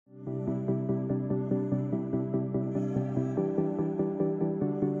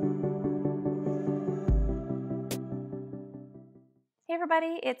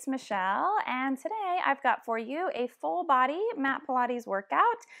everybody, it's Michelle, and today I've got for you a full body Mat Pilates workout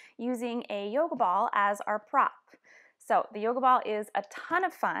using a yoga ball as our prop. So the yoga ball is a ton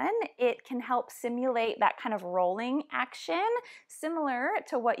of fun. It can help simulate that kind of rolling action, similar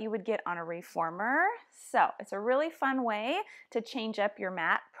to what you would get on a reformer. So it's a really fun way to change up your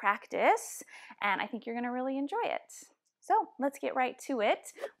mat practice, and I think you're gonna really enjoy it. So let's get right to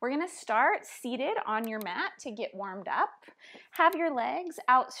it. We're gonna start seated on your mat to get warmed up. Have your legs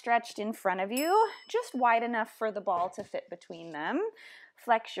outstretched in front of you, just wide enough for the ball to fit between them.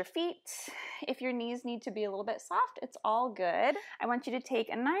 Flex your feet. If your knees need to be a little bit soft, it's all good. I want you to take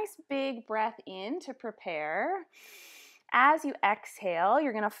a nice big breath in to prepare. As you exhale,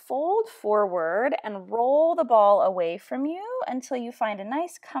 you're going to fold forward and roll the ball away from you until you find a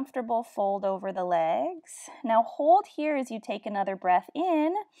nice comfortable fold over the legs. Now hold here as you take another breath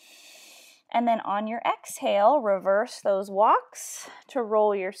in, and then on your exhale, reverse those walks to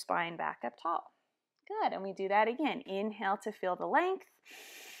roll your spine back up tall. Good, and we do that again. Inhale to feel the length.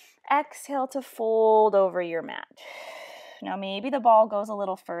 Exhale to fold over your mat. Now maybe the ball goes a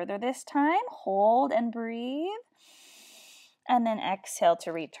little further this time. Hold and breathe. And then exhale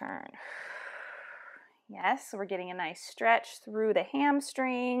to return. Yes, so we're getting a nice stretch through the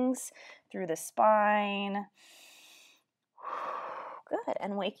hamstrings, through the spine. Good,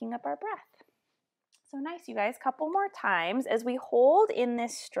 and waking up our breath. So nice, you guys. Couple more times as we hold in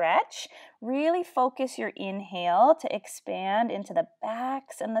this stretch. Really focus your inhale to expand into the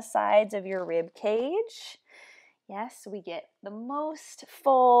backs and the sides of your rib cage. Yes, we get the most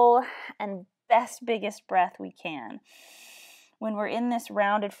full and best, biggest breath we can. When we're in this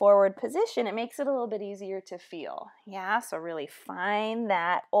rounded forward position, it makes it a little bit easier to feel. Yeah, so really find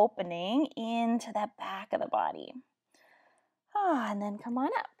that opening into that back of the body. And then come on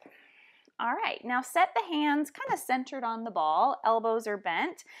up. All right, now set the hands kind of centered on the ball, elbows are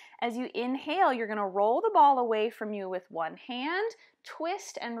bent. As you inhale, you're gonna roll the ball away from you with one hand,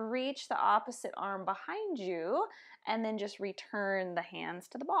 twist and reach the opposite arm behind you, and then just return the hands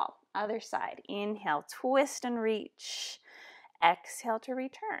to the ball. Other side, inhale, twist and reach. Exhale to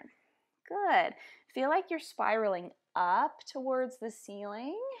return. Good. Feel like you're spiraling up towards the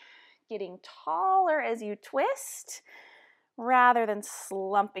ceiling, getting taller as you twist, rather than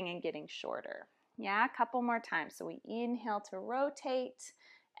slumping and getting shorter. Yeah, a couple more times. So we inhale to rotate,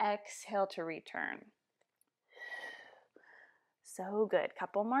 exhale to return. So good.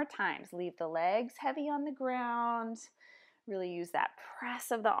 Couple more times. Leave the legs heavy on the ground. Really use that press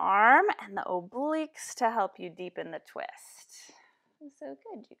of the arm and the obliques to help you deepen the twist. So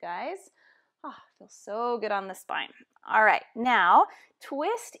good, you guys. Feels so good on the spine. All right, now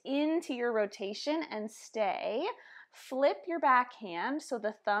twist into your rotation and stay. Flip your back hand so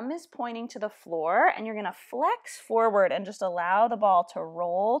the thumb is pointing to the floor, and you're gonna flex forward and just allow the ball to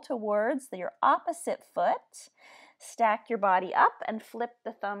roll towards your opposite foot. Stack your body up and flip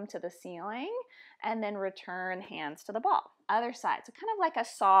the thumb to the ceiling, and then return hands to the ball. Other side, so kind of like a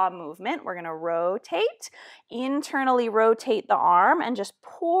saw movement. We're gonna rotate, internally rotate the arm, and just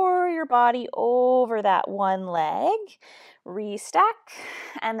pour your body over that one leg. Restack,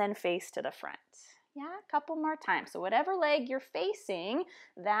 and then face to the front. Yeah, a couple more times. So whatever leg you're facing,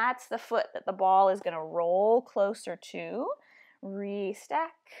 that's the foot that the ball is gonna roll closer to. Restack,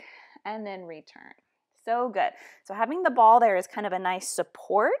 and then return. So good. So having the ball there is kind of a nice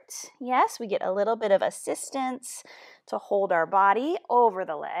support. Yes, we get a little bit of assistance to hold our body over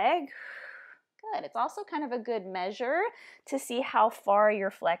the leg. Good. It's also kind of a good measure to see how far you're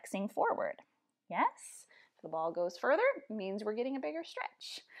flexing forward. Yes. If the ball goes further, it means we're getting a bigger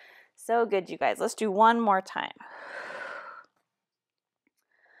stretch. So good, you guys. Let's do one more time.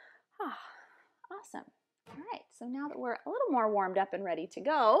 Awesome. All right, so now that we're a little more warmed up and ready to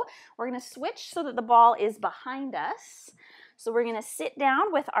go, we're gonna switch so that the ball is behind us. So we're gonna sit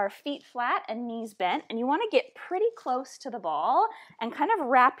down with our feet flat and knees bent, and you wanna get pretty close to the ball and kind of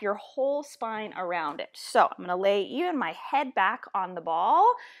wrap your whole spine around it. So I'm gonna lay even my head back on the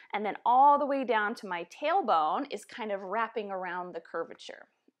ball, and then all the way down to my tailbone is kind of wrapping around the curvature.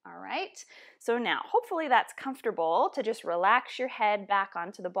 All right, so now hopefully that's comfortable to just relax your head back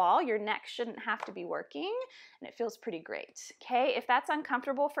onto the ball. Your neck shouldn't have to be working, and it feels pretty great. Okay, if that's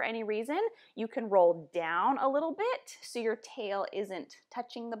uncomfortable for any reason, you can roll down a little bit so your tail isn't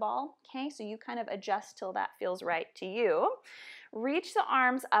touching the ball. Okay, so you kind of adjust till that feels right to you. Reach the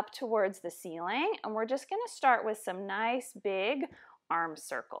arms up towards the ceiling, and we're just gonna start with some nice big arm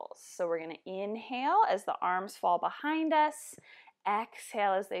circles. So we're gonna inhale as the arms fall behind us.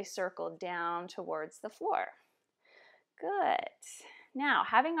 Exhale as they circle down towards the floor. Good. Now,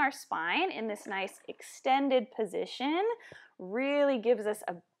 having our spine in this nice extended position really gives us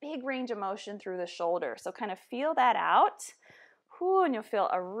a big range of motion through the shoulder. So kind of feel that out. Whew, and you'll feel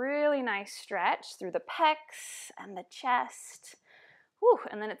a really nice stretch through the pecs and the chest. Whew,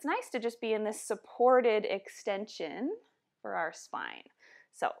 and then it's nice to just be in this supported extension for our spine.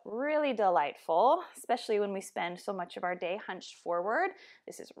 So really delightful, especially when we spend so much of our day hunched forward.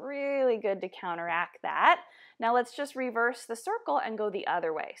 This is really good to counteract that. Now let's just reverse the circle and go the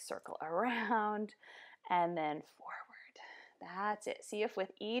other way. Circle around and then forward. That's it. See if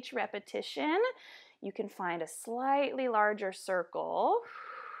with each repetition you can find a slightly larger circle.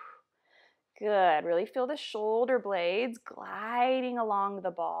 Good. Really feel the shoulder blades gliding along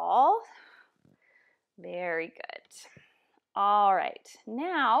the ball. Very good. All right,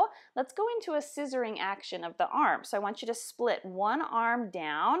 now let's go into a scissoring action of the arm. So I want you to split one arm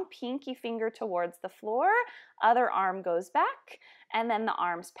down, pinky finger towards the floor, other arm goes back, and then the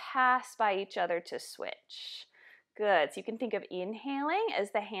arms pass by each other to switch. Good, so you can think of inhaling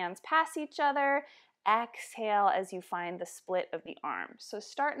as the hands pass each other, exhale as you find the split of the arms. So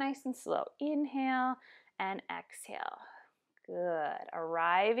start nice and slow, inhale and exhale. Good,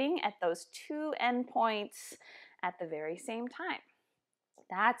 arriving at those two endpoints at the very same time.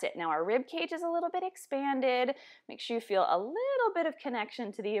 That's it. Now our rib cage is a little bit expanded. Make sure you feel a little bit of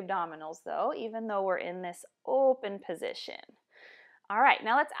connection to the abdominals though, even though we're in this open position. All right,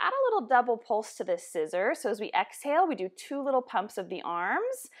 now let's add a little double pulse to this scissor. So as we exhale, we do 2 little pumps of the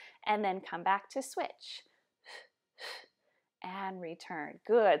arms and then come back to switch. And return.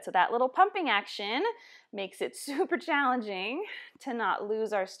 Good. So that little pumping action makes it super challenging to not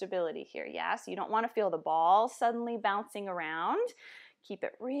lose our stability here. Yeah, so you don't want to feel the ball suddenly bouncing around. Keep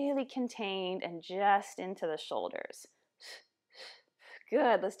it really contained and just into the shoulders.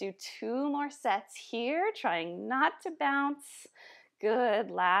 Good. Let's do 2 more sets here, trying not to bounce.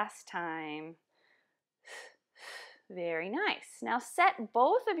 Good. Last time. Very nice. Now set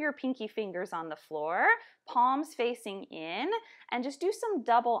both of your pinky fingers on the floor, palms facing in, and just do some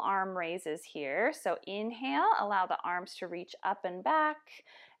double arm raises here. So inhale, allow the arms to reach up and back.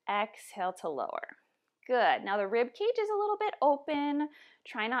 Exhale to lower. Good. Now the rib cage is a little bit open.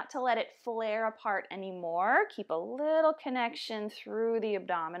 Try not to let it flare apart anymore. Keep a little connection through the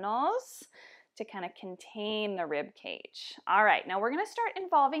abdominals to kind of contain the rib cage. All right, now we're going to start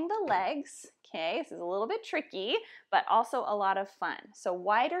involving the legs. Okay, this is a little bit tricky, but also a lot of fun. So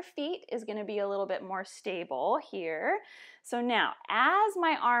wider feet is going to be a little bit more stable here. So now, as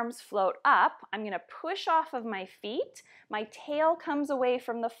my arms float up, I'm going to push off of my feet. My tail comes away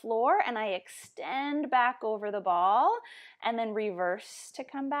from the floor, and I extend back over the ball, and then reverse to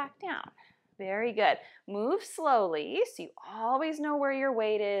come back down. Very good. Move slowly so you always know where your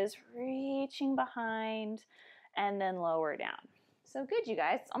weight is, reaching behind, and then lower down. So good, you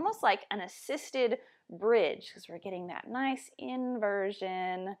guys. It's almost like an assisted bridge because we're getting that nice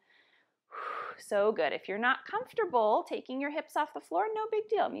inversion. So good. If you're not comfortable taking your hips off the floor, no big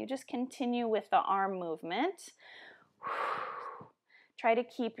deal. You just continue with the arm movement. Try to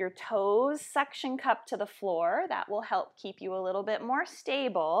keep your toes suction cupped to the floor. That will help keep you a little bit more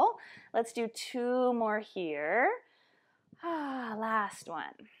stable. Let's do 2 more here. Last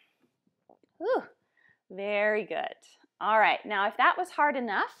one. Whew. Very good. All right, now if that was hard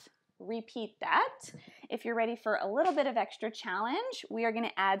enough, repeat that. If you're ready for a little bit of extra challenge, we are going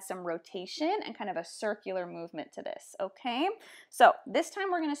to add some rotation and kind of a circular movement to this, okay? So this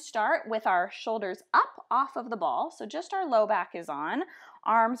time we're going to start with our shoulders up off of the ball. So just our low back is on.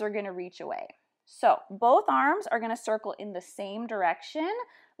 Arms are going to reach away. So both arms are going to circle in the same direction.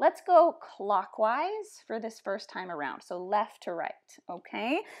 Let's go clockwise for this first time around. So left to right,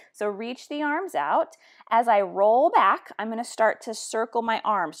 okay? So reach the arms out. As I roll back, I'm going to start to circle my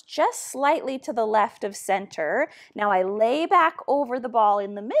arms just slightly to the left of center. Now I lay back over the ball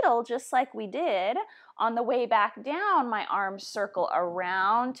in the middle just like we did. On the way back down, my arms circle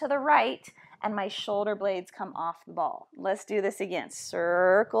around to the right and my shoulder blades come off the ball. Let's do this again.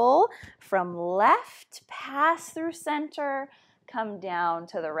 Circle from left, pass through center, come down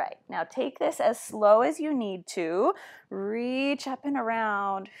to the right. Now take this as slow as you need to. Reach up and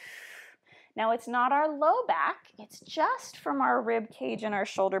around. Now it's not our low back, it's just from our rib cage and our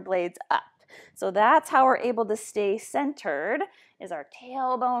shoulder blades up. So that's how we're able to stay centered, is our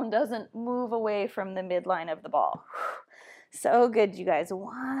tailbone doesn't move away from the midline of the ball. So good, you guys.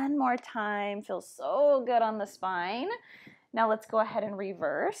 One more time. Feels so good on the spine. Now let's go ahead and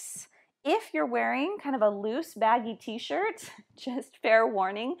reverse. If you're wearing kind of a loose, baggy t-shirt, just fair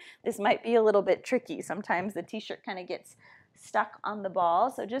warning, this might be a little bit tricky. Sometimes the t-shirt kind of gets stuck on the ball,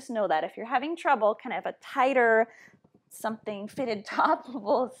 so just know that if you're having trouble, kind of a tighter something fitted top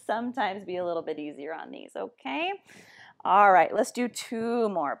will sometimes be a little bit easier on these, okay? All right, let's do 2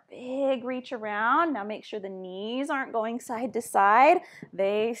 more. Big reach around. Now make sure the knees aren't going side to side.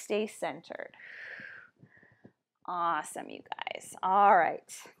 They stay centered. Awesome, you guys. All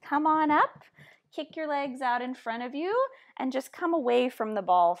right, come on up. Kick your legs out in front of you and just come away from the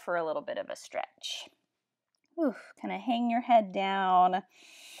ball for a little bit of a stretch. Kind of hang your head down.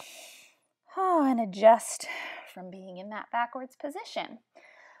 And adjust from being in that backwards position.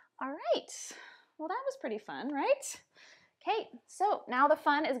 All right, well that was pretty fun, right? Okay, so now the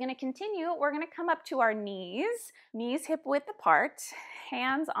fun is going to continue. We're going to come up to our knees hip width apart,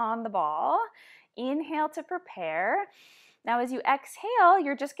 hands on the ball. Inhale to prepare. Now as you exhale,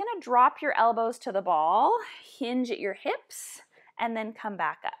 you're just going to drop your elbows to the ball, hinge at your hips, and then come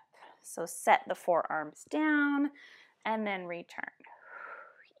back up. So set the forearms down and then return.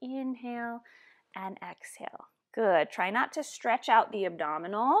 Inhale and exhale. Good. Try not to stretch out the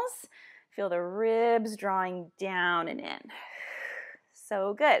abdominals. Feel the ribs drawing down and in.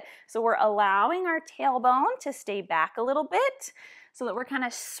 So good. So we're allowing our tailbone to stay back a little bit so that we're kind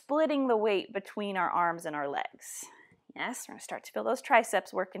of splitting the weight between our arms and our legs. Yes, we're going to start to feel those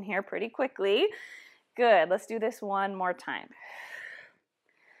triceps working here pretty quickly. Good. Let's do this one more time.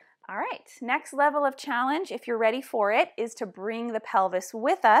 All right, next level of challenge, if you're ready for it, is to bring the pelvis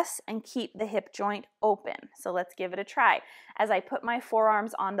with us and keep the hip joint open. So let's give it a try. As I put my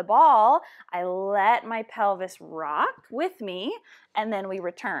forearms on the ball, I let my pelvis rock with me, and then we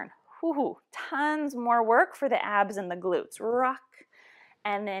return. Tons more work for the abs and the glutes. Rock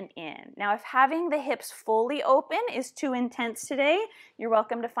and then in. Now, if having the hips fully open is too intense today, you're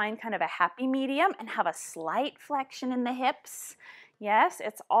welcome to find kind of a happy medium and have a slight flexion in the hips. Yes,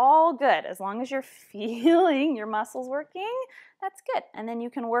 it's all good. As long as you're feeling your muscles working, that's good. And then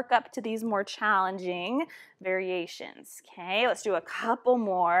you can work up to these more challenging variations. Okay, let's do a couple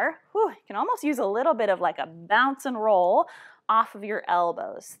more. You can almost use a little bit of like a bounce and roll off of your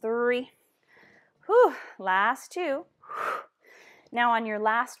elbows. 3. Last 2. Now on your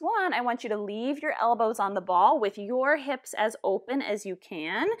last one, I want you to leave your elbows on the ball with your hips as open as you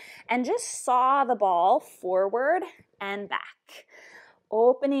can and just saw the ball forward and back.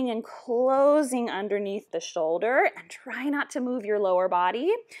 Opening and closing underneath the shoulder, and try not to move your lower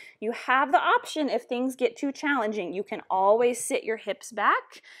body. You have the option if things get too challenging. You can always sit your hips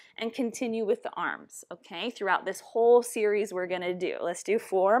back and continue with the arms, okay? Throughout this whole series we're gonna do. Let's do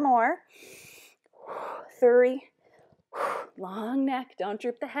 4 more. 3. Long neck, don't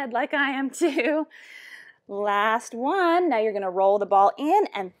droop the head like I am too. Last one. Now you're gonna roll the ball in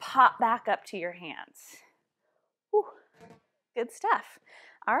and pop back up to your hands. Good stuff.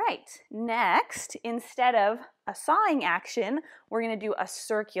 All right, next, instead of a sawing action, we're going to do a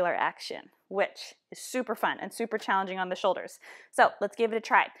circular action, which is super fun and super challenging on the shoulders. So let's give it a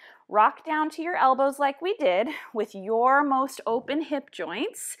try. Rock down to your elbows like we did with your most open hip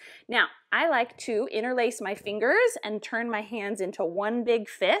joints. Now, I like to interlace my fingers and turn my hands into one big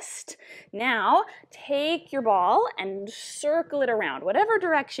fist. Now, take your ball and circle it around, whatever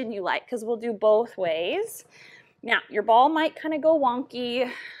direction you like, because we'll do both ways. Now, your ball might kind of go wonky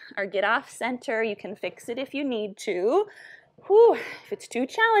or get off center. You can fix it if you need to. If it's too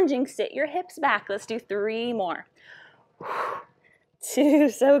challenging, sit your hips back. Let's do 3 more. 2,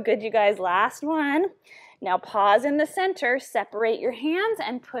 so good, you guys. Last one. Now pause in the center, separate your hands,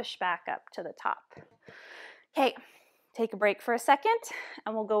 and push back up to the top. Okay, take a break for a second,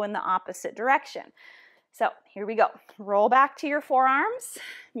 and we'll go in the opposite direction. So here we go. Roll back to your forearms,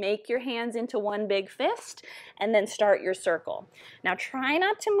 make your hands into one big fist, and then start your circle. Now try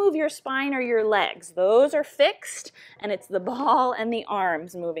not to move your spine or your legs. Those are fixed, and it's the ball and the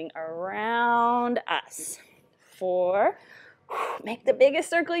arms moving around us. 4, make the biggest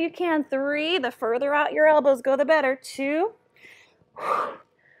circle you can. 3, the further out your elbows go, the better. 2,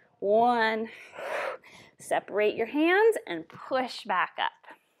 1, separate your hands and push back up.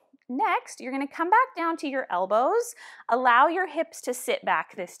 Next, you're going to come back down to your elbows. Allow your hips to sit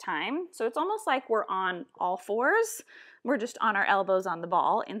back this time. So it's almost like we're on all fours. We're just on our elbows on the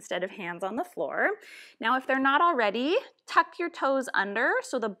ball instead of hands on the floor. Now, if they're not already, tuck your toes under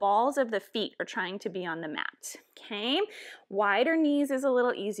so the balls of the feet are trying to be on the mat. Okay? Wider knees is a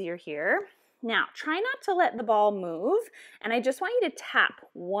little easier here. Now, try not to let the ball move, and I just want you to tap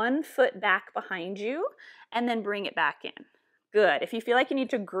one foot back behind you and then bring it back in. Good. If you feel like you need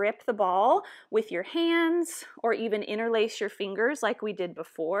to grip the ball with your hands or even interlace your fingers like we did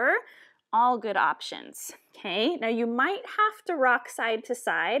before, all good options. Okay, now you might have to rock side to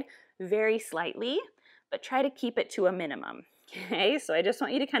side very slightly, but try to keep it to a minimum. Okay, so I just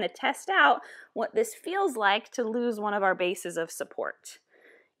want you to kind of test out what this feels like to lose one of our bases of support.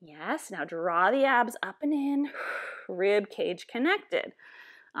 Yes, now draw the abs up and in, rib cage connected.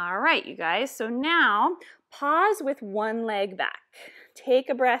 All right, you guys, so now pause with one leg back. Take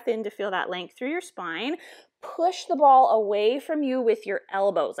a breath in to feel that length through your spine. Push the ball away from you with your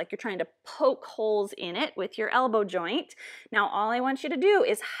elbows, like you're trying to poke holes in it with your elbow joint. Now, all I want you to do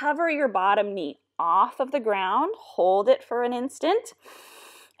is hover your bottom knee off of the ground, hold it for an instant,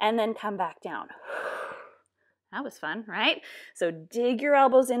 and then come back down. That was fun, right? So dig your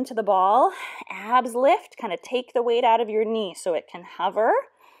elbows into the ball, abs lift, kind of take the weight out of your knee so it can hover,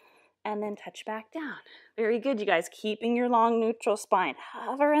 and then touch back down. Very good, you guys, keeping your long neutral spine.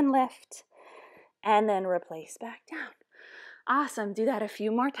 Hover and lift, and then replace back down. Awesome, do that a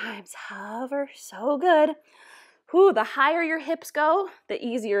few more times. Hover, so good. Whew, the higher your hips go, the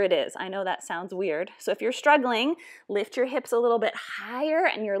easier it is. I know that sounds weird. So if you're struggling, lift your hips a little bit higher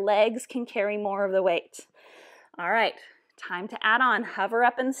and your legs can carry more of the weight. All right, time to add on. Hover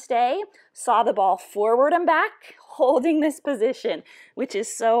up and stay. Saw the ball forward and back, holding this position, which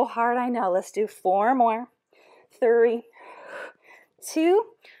is so hard, I know. Let's do 4 more. 3, 2,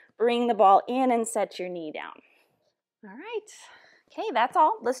 bring the ball in and set your knee down. All right, okay, that's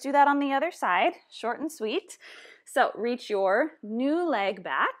all. Let's do that on the other side, short and sweet. So reach your new leg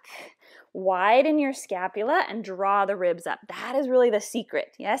back, widen your scapula, and draw the ribs up. That is really the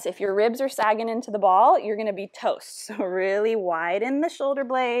secret. Yes, if your ribs are sagging into the ball, you're gonna be toast. So really widen the shoulder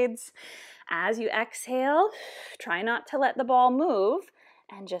blades. As you exhale, try not to let the ball move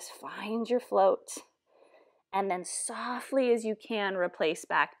and just find your float. And then softly as you can, replace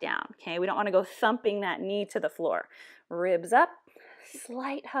back down, okay? We don't wanna go thumping that knee to the floor. Ribs up,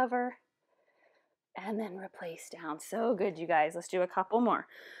 slight hover, and then replace down. So good, you guys. Let's do a couple more.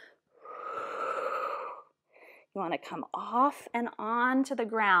 You want to come off and on to the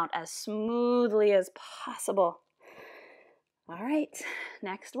ground as smoothly as possible. All right,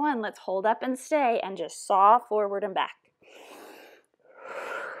 next one. Let's hold up and stay and just saw forward and back.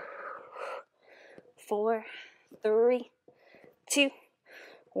 4, 3, 2,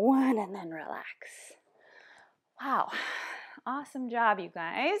 1, and then relax. Wow, awesome job, you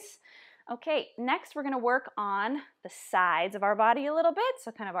guys. Okay, next we're gonna work on the sides of our body a little bit,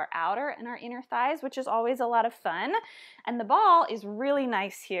 so kind of our outer and our inner thighs, which is always a lot of fun. And the ball is really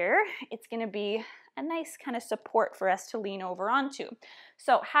nice here. It's gonna be a nice kind of support for us to lean over onto.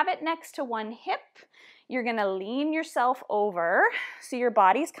 So have it next to one hip. You're gonna lean yourself over so your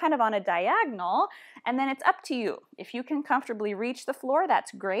body's kind of on a diagonal, and then it's up to you. If you can comfortably reach the floor,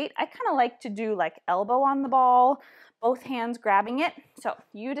 that's great. I kind of like to do like elbow on the ball, both hands grabbing it. So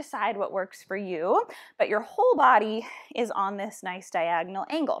you decide what works for you, but your whole body is on this nice diagonal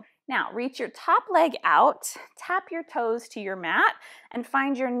angle. Now reach your top leg out, tap your toes to your mat, and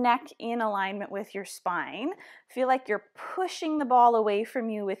find your neck in alignment with your spine. Feel like you're pushing the ball away from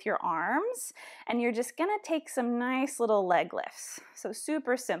you with your arms, and you're just gonna take some nice little leg lifts. So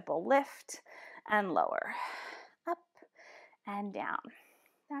super simple, lift and lower, up and down.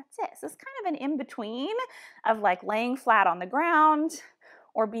 That's it. So it's kind of an in-between of like laying flat on the ground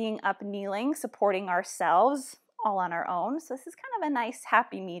or being up kneeling, supporting ourselves all on our own. So this is kind of a nice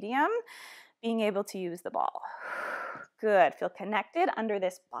happy medium, being able to use the ball. Good. Feel connected under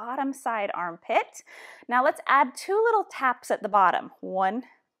this bottom side armpit. Now let's add 2 little taps at the bottom. 1,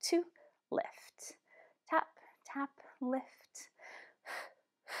 2, lift. Tap, tap, lift.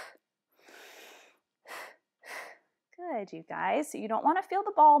 Good, you guys. So you don't want to feel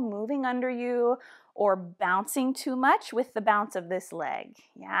the ball moving under you or bouncing too much with the bounce of this leg.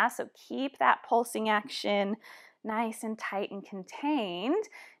 Yeah, so keep that pulsing action nice and tight and contained.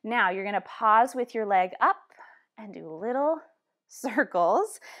 Now you're going to pause with your leg up and do little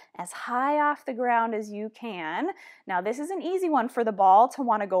circles as high off the ground as you can. Now this is an easy one for the ball to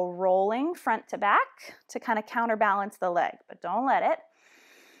want to go rolling front to back to kind of counterbalance the leg, but don't let it.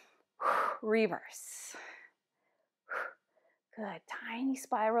 Reverse. Good, tiny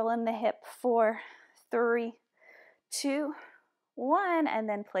spiral in the hip. 4, 3, 2, 1, and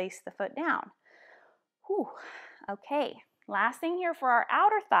then place the foot down. Whew. Okay, last thing here for our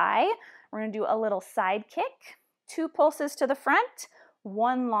outer thigh, we're gonna do a little side kick, 2 pulses to the front,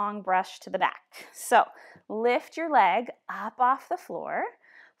 1 long brush to the back. So lift your leg up off the floor,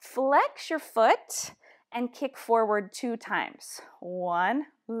 flex your foot, and kick forward 2 times. 1,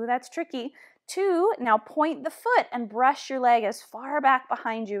 ooh, that's tricky. 2, now point the foot and brush your leg as far back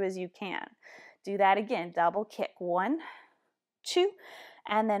behind you as you can. Do that again, double kick. 1, 2,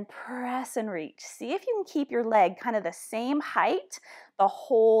 and then press and reach. See if you can keep your leg kind of the same height, the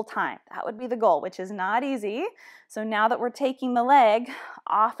whole time. That would be the goal, which is not easy. So now that we're taking the leg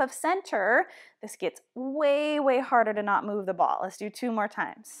off of center, this gets way, way harder to not move the ball. Let's do 2 more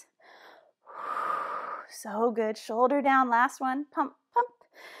times. So good. Shoulder down. Last one. Pump, pump.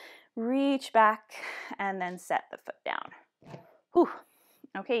 Reach back and then set the foot down. Whew.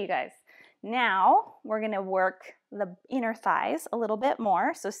 Okay, you guys. Now we're going to work the inner thighs a little bit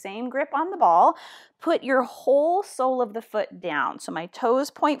more. So same grip on the ball. Put your whole sole of the foot down. So my toes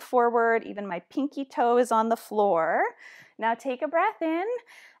point forward. Even my pinky toe is on the floor. Now take a breath in.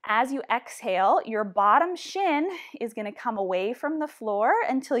 As you exhale, your bottom shin is going to come away from the floor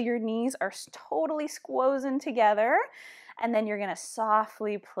until your knees are totally squozen together. And then you're going to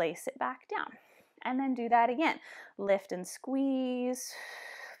softly place it back down. And then do that again. Lift and squeeze.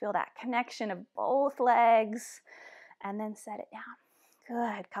 Feel that connection of both legs. And then set it down.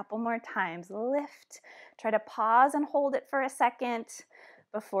 Good. Couple more times. Lift. Try to pause and hold it for a second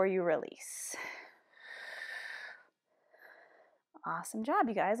before you release. Awesome job,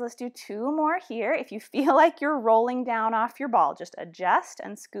 you guys. Let's do 2 more here. If you feel like you're rolling down off your ball, just adjust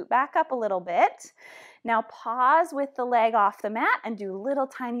and scoot back up a little bit. Now pause with the leg off the mat and do little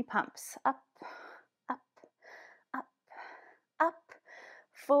tiny pumps. Up, up, up, up.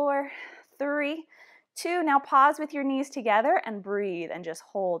 4, 3, 2. Now pause with your knees together and breathe and just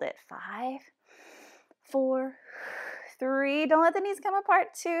hold it. 5, 4, 3. Don't let the knees come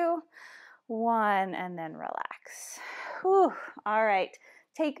apart. 2, 1, and then relax. Whew. All right.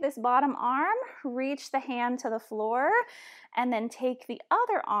 Take this bottom arm, reach the hand to the floor, and then take the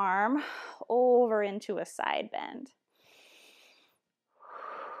other arm over into a side bend.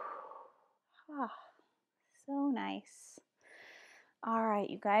 Ah, so nice. All right,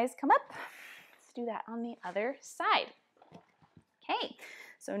 you guys, come up. Let's do that on the other side. Okay,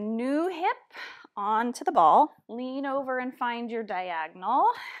 so new hip onto the ball. Lean over and find your diagonal.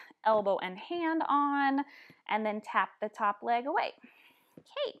 Elbow and hand on, and then tap the top leg away.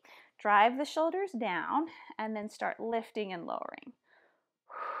 Okay, drive the shoulders down, and then start lifting and lowering.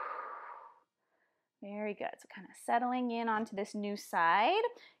 Very good. So kind of settling in onto this new side.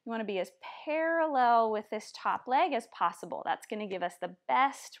 You want to be as parallel with this top leg as possible. That's going to give us the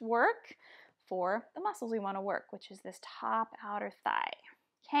best work for the muscles we want to work, which is this top outer thigh.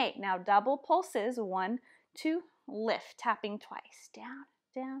 Okay, now double pulses. 1, 2, lift, tapping twice. Down,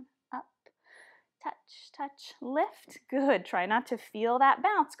 down, up, touch, touch, lift. Good. Try not to feel that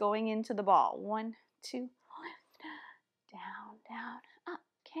bounce going into the ball. 1, 2, lift, down, down, up.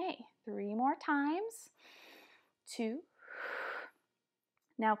 Okay, 3 more times. 2.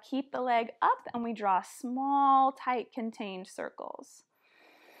 Now keep the leg up and we draw small, tight, contained circles.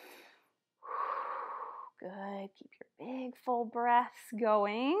 Good. Keep your big, full breaths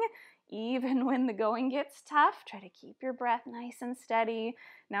going. Even when the going gets tough, try to keep your breath nice and steady.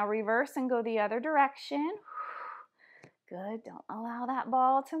 Now reverse and go the other direction. Good. Don't allow that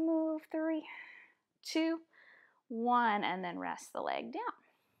ball to move. 3, 2, 1, and then rest the leg down.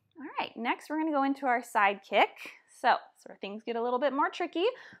 All right, next we're going to go into our side kick. So things get a little bit more tricky.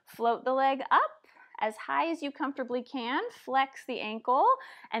 Float the leg up as high as you comfortably can. Flex the ankle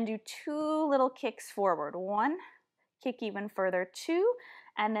and do 2 little kicks forward. 1, kick even further. 2,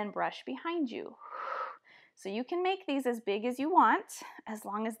 and then brush behind you. So you can make these as big as you want as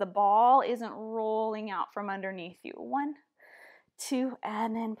long as the ball isn't rolling out from underneath you. 1, 2,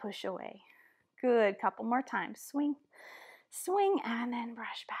 and then push away. Good. Couple more times. Swing, swing, and then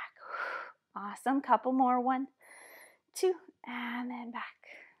brush back. Awesome. Couple more. 1, 2, and then back.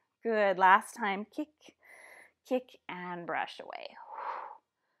 Good. Last time. Kick, kick, and brush away.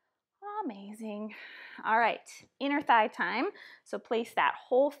 Amazing. All right. Inner thigh time. So place that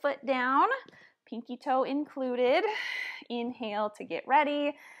whole foot down, pinky toe included. Inhale to get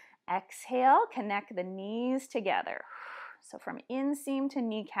ready. Exhale, connect the knees together. So from inseam to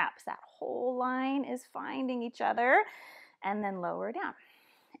kneecaps, that whole line is finding each other. And then lower down.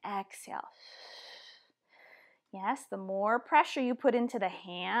 Exhale. Yes, the more pressure you put into the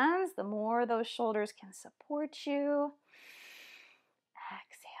hands, the more those shoulders can support you.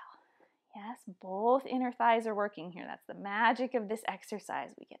 Exhale. Yes, both inner thighs are working here. That's the magic of this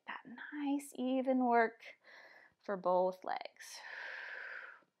exercise. We get that nice, even work for both legs.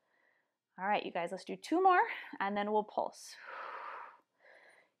 All right, you guys, let's do 2 more, and then we'll pulse.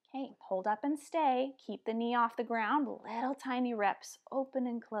 Okay, hold up and stay. Keep the knee off the ground. Little tiny reps. Open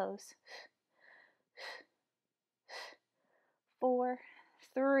and close. 4,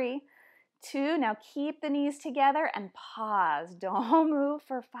 3, 2. Now keep the knees together and pause. Don't move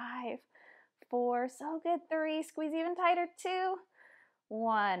for 5, 4. So good. 3. Squeeze even tighter. 2,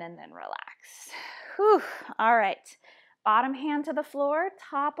 1, and then relax. Whew. All right. Bottom hand to the floor,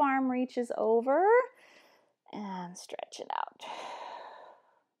 top arm reaches over, and stretch it out.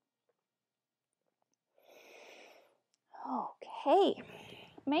 Okay,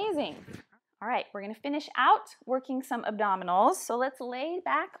 amazing. All right, we're gonna finish out working some abdominals. So let's lay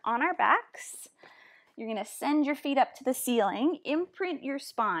back on our backs. You're gonna send your feet up to the ceiling, imprint your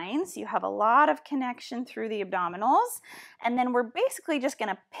spine so you have a lot of connection through the abdominals, and then we're basically just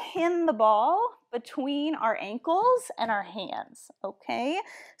gonna pin the ball between our ankles and our hands, okay?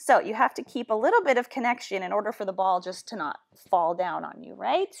 So you have to keep a little bit of connection in order for the ball just to not fall down on you,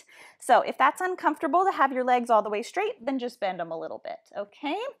 right? So if that's uncomfortable to have your legs all the way straight, then just bend them a little bit,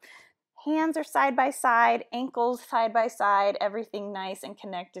 okay? Hands are side by side, ankles side by side, everything nice and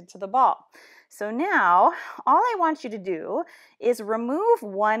connected to the ball. So now, all I want you to do is remove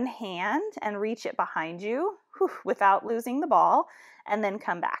one hand and reach it behind you without losing the ball, and then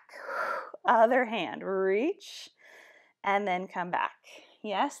come back. Other hand, reach, and then come back.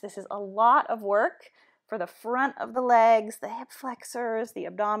 Yes, this is a lot of work for the front of the legs, the hip flexors, the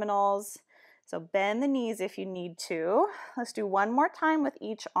abdominals. So bend the knees if you need to. Let's do one more time with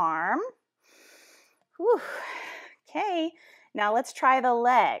each arm. Whew. Okay, now let's try the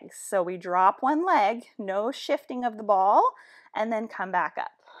legs. So we drop one leg, no shifting of the ball, and then come back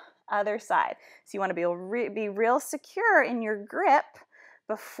up. Other side. So you want to be real secure in your grip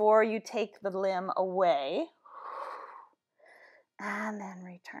before you take the limb away. And then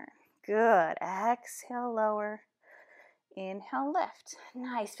return. Good. Exhale, lower. Inhale, lift.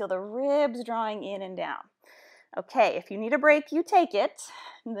 Nice. Feel the ribs drawing in and down. Okay, if you need a break, you take it.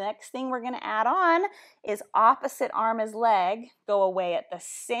 Next thing we're going to add on is opposite arm as leg. Go away at the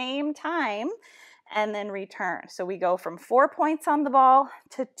same time and then return. So we go from 4 points on the ball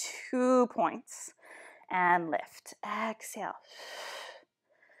to 2 points and lift. Exhale.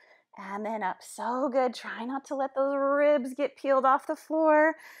 And then up. So good. Try not to let those ribs get peeled off the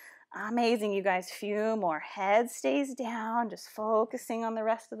floor. Amazing, you guys. Few more. Head stays down, just focusing on the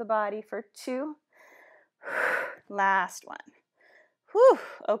rest of the body for 2. Last one. Whew.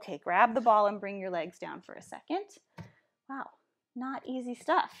 Okay, grab the ball and bring your legs down for a second. Wow, not easy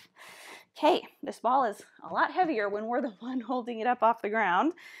stuff. Okay, this ball is a lot heavier when we're the one holding it up off the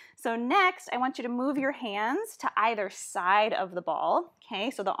ground. So next, I want you to move your hands to either side of the ball. Okay,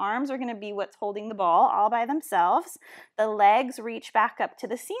 so the arms are going to be what's holding the ball all by themselves. The legs reach back up to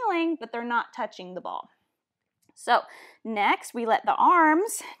the ceiling, but they're not touching the ball. So next, we let the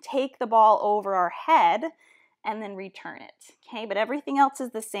arms take the ball over our head and then return it. Okay, but everything else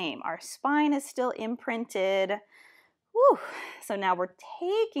is the same. Our spine is still imprinted. Whew. So now we're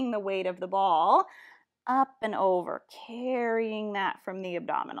taking the weight of the ball up and over, carrying that from the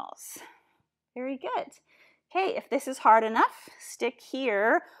abdominals. Very good. Okay, if this is hard enough, stick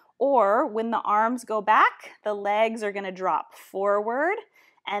here, or when the arms go back, the legs are going to drop forward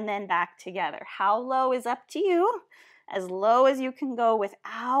and then back together. How low is up to you? As low as you can go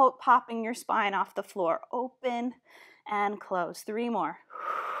without popping your spine off the floor. Open and close. 3 more.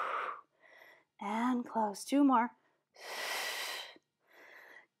 And close. 2 more.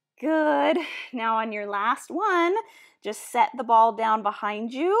 Good. Now on your last one, just set the ball down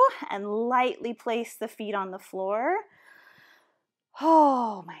behind you and lightly place the feet on the floor.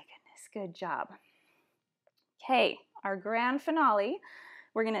 Oh my goodness, good job. Okay, our grand finale.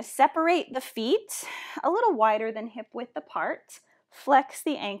 We're going to separate the feet a little wider than hip width apart, flex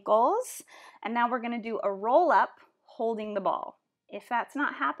the ankles, and now we're going to do a roll up holding the ball. If that's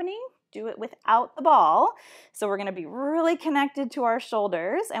not happening, do it without the ball. So we're going to be really connected to our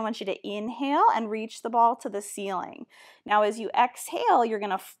shoulders. I want you to inhale and reach the ball to the ceiling. Now as you exhale, you're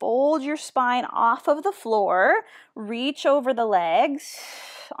going to fold your spine off of the floor, reach over the legs,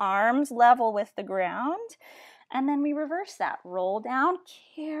 arms level with the ground, and then we reverse that. Roll down,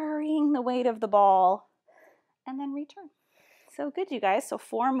 carrying the weight of the ball, and then return. So good, you guys. So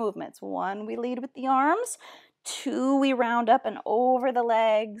 4 movements. 1, we lead with the arms. 2, we round up and over the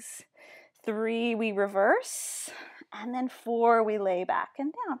legs. 3, we reverse. And then 4, we lay back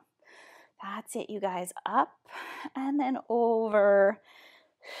and down. That's it, you guys. Up and then over.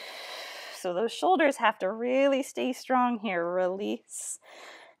 So those shoulders have to really stay strong here. Release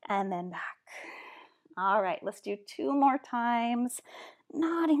and then back. All right, let's do 2 more times.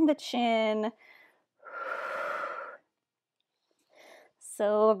 Nodding the chin.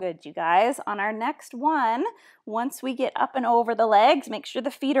 So good, you guys. On our next one, once we get up and over the legs, make sure the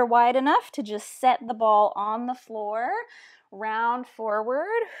feet are wide enough to just set the ball on the floor, round forward,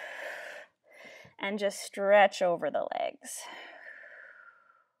 and just stretch over the legs.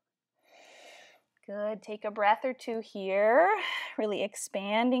 Good. Take a breath or 2 here, really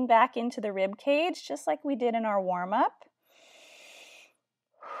expanding back into the rib cage, just like we did in our warm-up.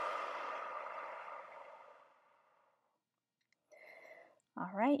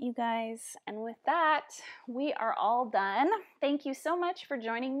 right, you guys. And with that, we are all done. Thank you so much for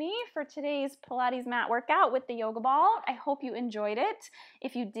joining me for today's Pilates mat workout with the yoga ball. I hope you enjoyed it.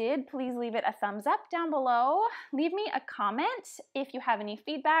 If you did, please leave it a thumbs up down below. Leave me a comment if you have any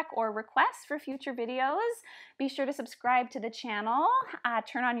feedback or requests for future videos. Be sure to subscribe to the channel,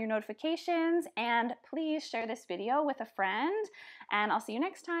 turn on your notifications, and please share this video with a friend. And I'll see you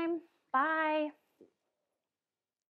next time. Bye.